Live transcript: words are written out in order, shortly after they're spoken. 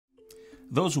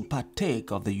Those who partake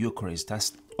of the Eucharist,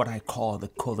 that's what I call the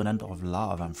covenant of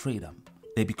love and freedom.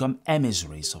 They become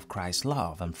emissaries of Christ's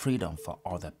love and freedom for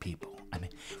other people.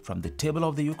 From the table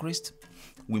of the Eucharist,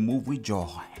 we move with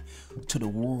joy to the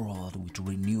world with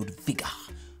renewed vigor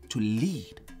to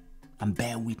lead and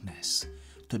bear witness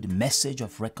to the message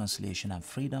of reconciliation and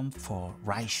freedom for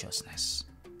righteousness.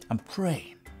 I'm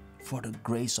praying for the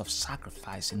grace of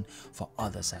sacrificing for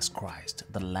others as Christ,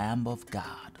 the Lamb of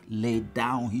God, laid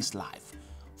down his life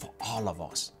for all of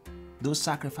us. Those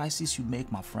sacrifices you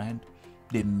make, my friend,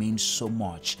 they mean so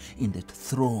much in the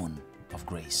throne of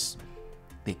grace.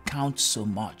 They count so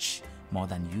much more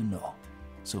than you know.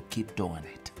 So keep doing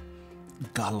it.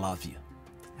 God love you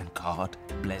and God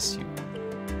bless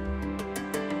you.